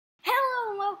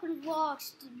Falcon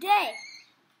Vlogs. Today,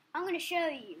 I'm going to show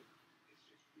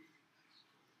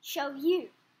you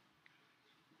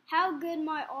how good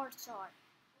my arts are.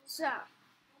 So,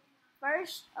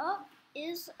 first up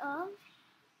is a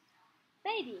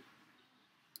baby.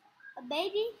 A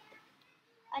baby,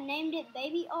 I named it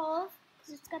Baby Olive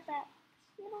because it's got that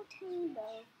little tiny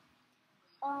bow.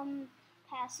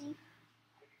 Passy,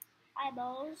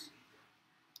 eyeballs,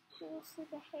 looks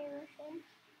like a hair thing.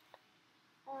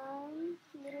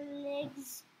 Little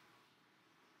legs,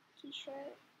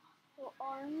 t-shirt, little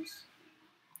arms,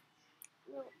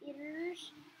 little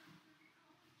ears,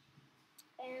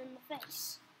 and the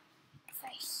face.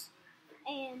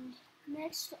 And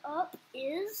next up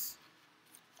is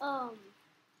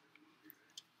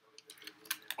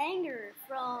Anger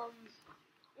from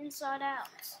Inside Out.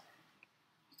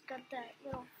 He's got that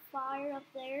little fire up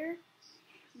there,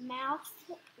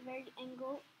 mouth, very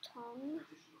angled, tongue.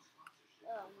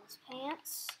 His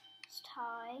pants, his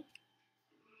tie,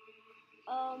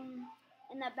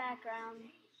 and that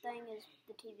background thing is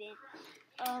the TV.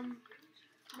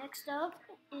 Next up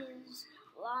is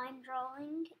line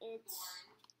drawing.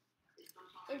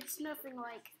 It's nothing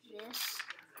like this.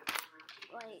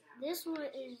 Like this one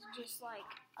is just like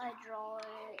I draw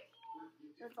it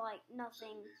with like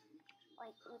nothing,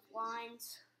 like with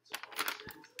lines.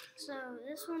 So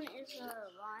this one is a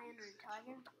lion or a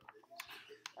tiger.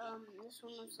 This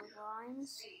one was the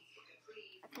lines.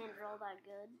 I can't draw that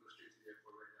good.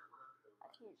 I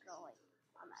can't draw like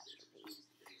a masterpiece.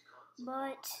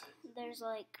 But there's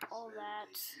like all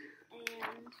that,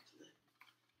 and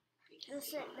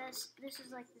this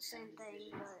is like the same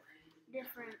thing but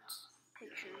different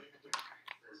picture.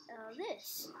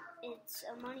 It's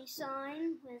a money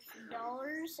sign with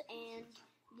dollars and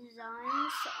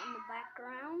designs on the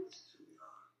background,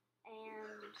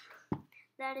 and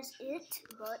that is it,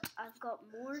 but I've got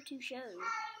more to show.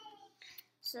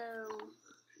 So,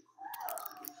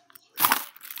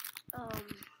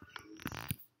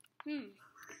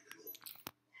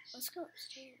 let's go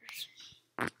upstairs.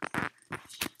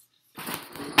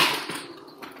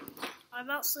 I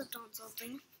about slipped on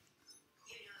something.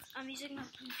 I'm using my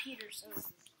computer, so it's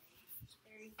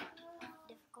very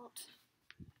difficult.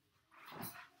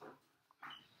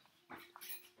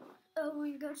 Oh,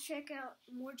 we can go check out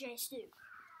more J Stu.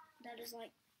 That is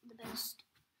like the best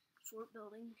fort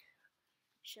building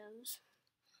shows.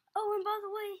 Oh, and by the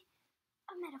way,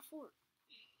 I'm at a fort.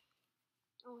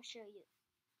 I want to show you.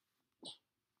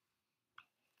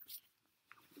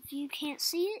 If you can't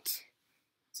see it,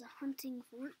 it's a hunting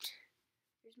fort.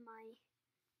 There's my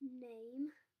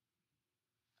name.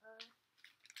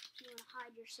 If you want to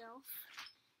hide yourself,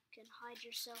 you can hide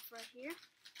yourself right here.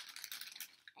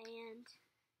 And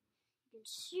you can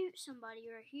shoot somebody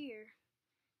right here.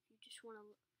 If you just want to,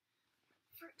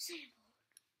 for example,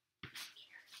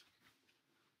 here.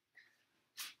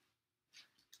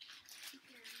 You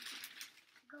can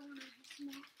go on a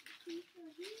small piece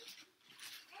right here.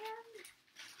 And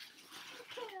you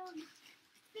can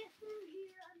fit through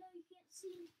here. I know you can't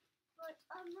see me, but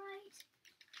I'm right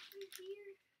through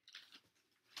here.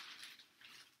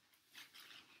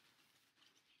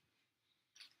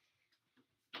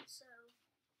 So,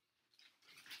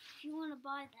 if you want to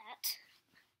buy that,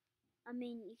 I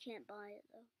mean, you can't buy it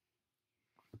though,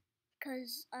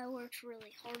 because I worked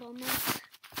really hard on this,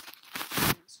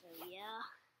 and so yeah.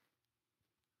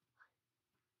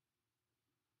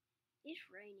 It's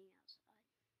raining outside.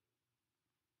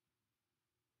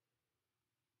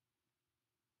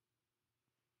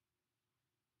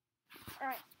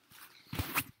 Alright.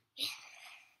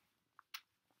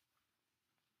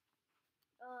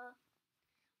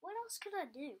 What else could I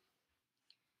do?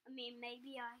 I mean,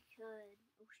 maybe I could,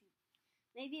 oh shoot,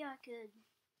 maybe I could,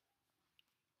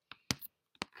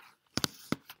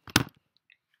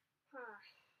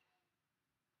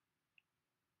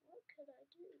 what could I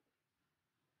do?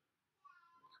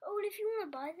 Oh, and if you want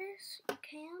to buy this, you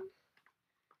can.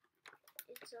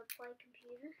 It's a Play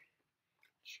computer.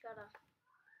 Just gotta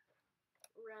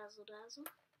razzle dazzle.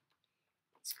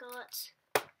 It's got,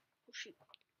 oh shoot,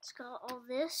 it's got all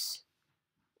this.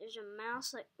 There's a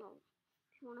mouse that, well,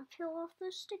 if you want to peel off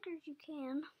those stickers, you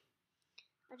can.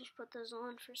 I just put those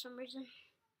on for some reason.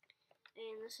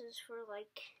 And this is for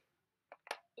like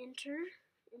enter.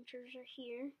 Enters are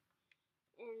here.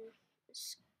 And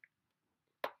this,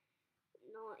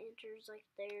 no, enters like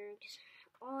there.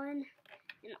 On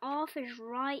and off is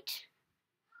right.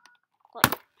 What?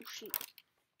 Oh shoot,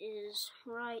 is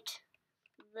right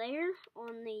there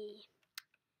on the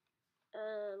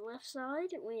left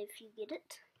side if you get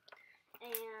it.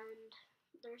 And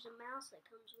there's a mouse that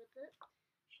comes with it.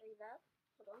 Show you that.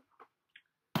 Hold on.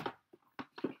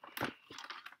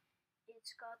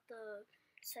 the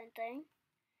same thing.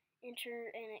 Enter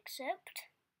and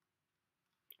accept,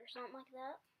 or something like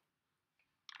that.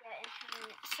 Yeah, enter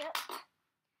and accept.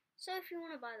 So if you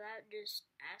want to buy that, just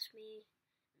ask me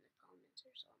in the comments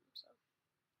or something. So.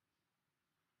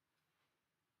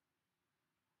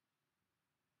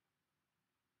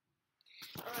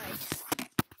 Alright.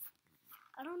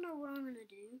 I don't know what I'm gonna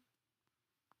do,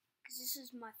 because this is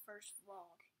my first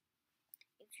vlog.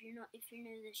 If you're new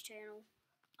to this channel,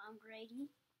 I'm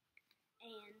Grady,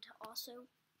 and also,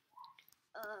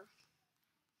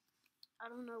 I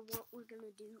don't know what we're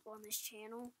gonna do on this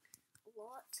channel a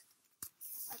lot.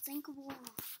 I think we'll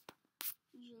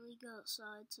usually go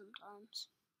outside sometimes.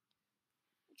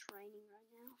 It's raining right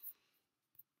now.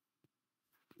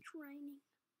 It's raining.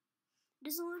 It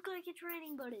doesn't look like it's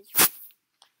raining, but it's raining.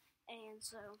 And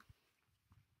so,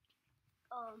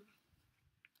 I'm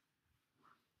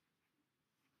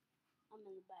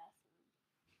in the bathroom.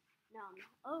 No, I'm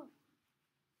not. Oh,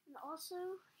 and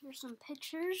also, here's some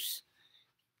pictures.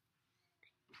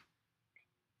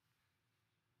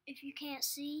 If you can't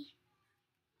see,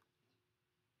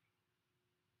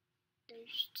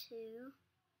 there's two,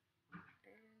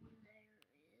 and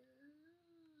there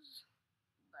is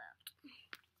that.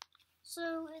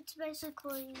 So, it's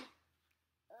basically,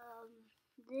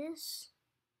 this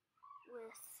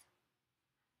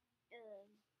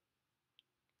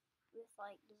with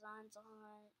like designs on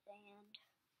it, and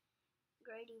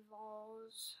Grady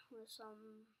Vols with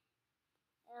some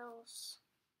else,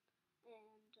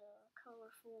 and a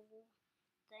colorful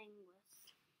thing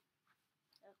with,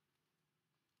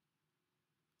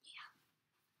 yeah,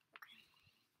 okay.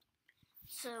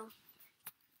 So,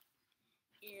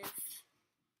 if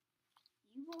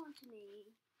you want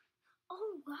me,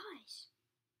 oh guys,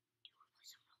 do you want to play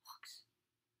some Roblox?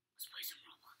 Let's play some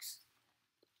Roblox.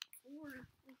 Or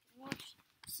we can watch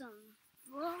some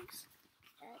vlogs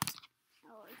at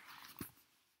our,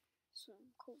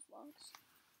 some cool vlogs.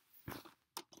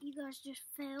 You guys just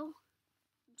fell.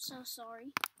 I'm so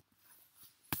sorry.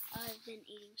 I've been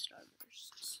eating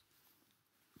Starbursts.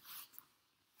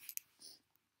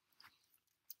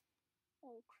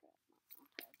 Oh crap, my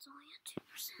iPad's only at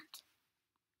 2%.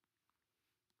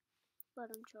 But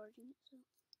I'm charging it, so.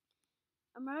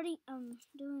 I'm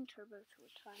doing Turbo Tour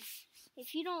time.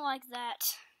 If you don't like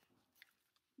that,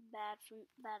 bad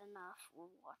enough, we're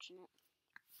watching it.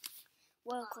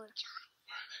 Well, clear.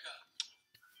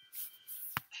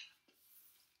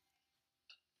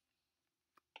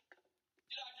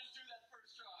 Did I just do that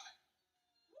first try?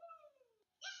 Woo!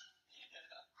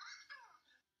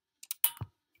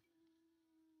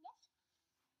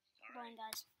 Going,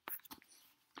 guys.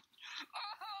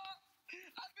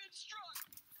 I've been struck.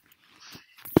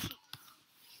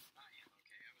 I am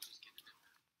okay. I was just kidding.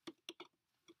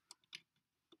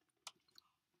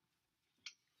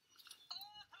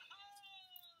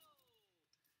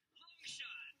 Long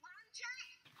shot. Long shot?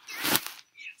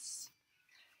 Yes.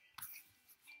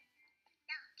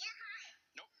 No, get high.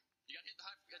 Nope. You gotta hit the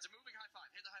high. It's a moving high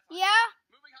five. Hit the high five. Yeah?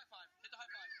 Moving high five. Hit the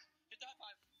high five. Hit the high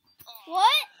five. Oh.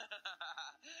 What?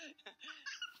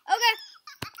 Okay.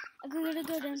 I'm gonna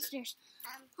go downstairs.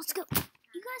 Let's go.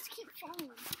 You guys keep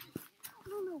falling. I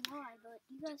don't know why, but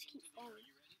you guys keep falling.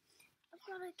 I've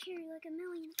gotta carry like a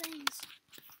million things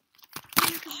on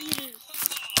the computer.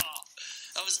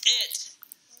 That was it.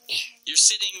 You're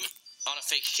sitting on a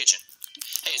fake kitchen.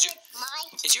 Hey,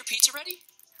 is your pizza ready?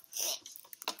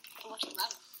 What's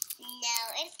lemon?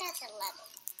 No, it's not a lemon.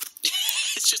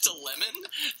 It's just a lemon?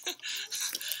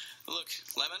 Look,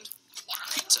 lemon,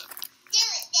 pizza. Do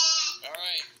it, Dad. All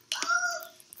right.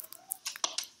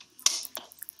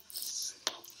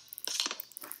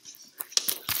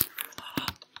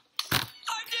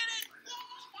 I did it!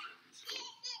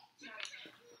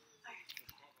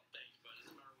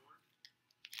 Final one.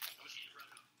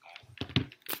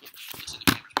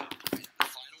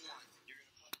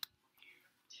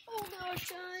 Oh gosh,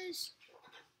 guys.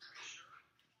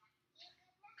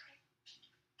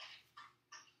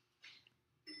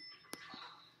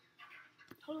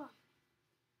 Hold on.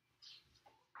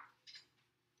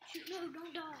 Shoot, no,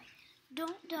 don't die.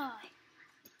 Don't die.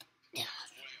 Yeah.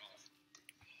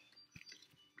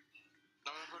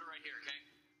 I'm gonna put it right here, okay?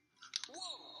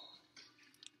 Whoa!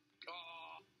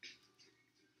 Oh!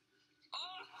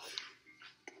 Oh!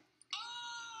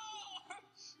 Oh!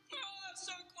 Oh, that's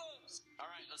so close!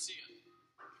 Alright, let's see it.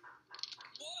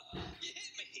 Whoa! You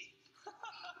hit me!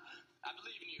 I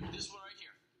believe in you. This one right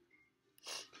here.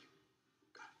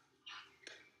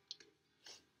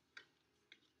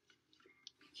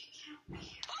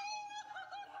 Oh!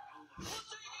 We'll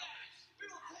take that! We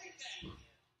will take that!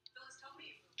 Phyllis, tell me.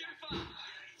 Give me 5.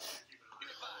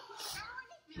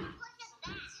 Give me 5.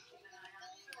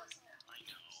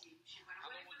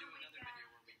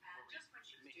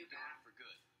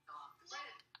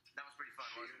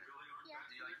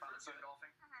 phone golfing?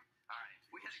 Alright,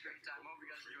 we had a great time. Hope you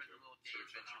guys enjoyed the little day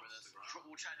adventure with us.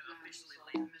 We'll try to officially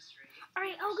leave.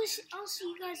 Alright, I'll see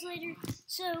you guys later.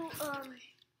 So,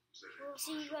 we'll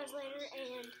see you guys later,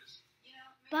 and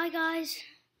bye, guys.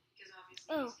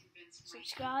 Oh,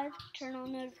 subscribe, turn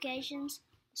on notifications.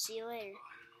 See you later.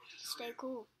 Stay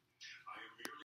cool.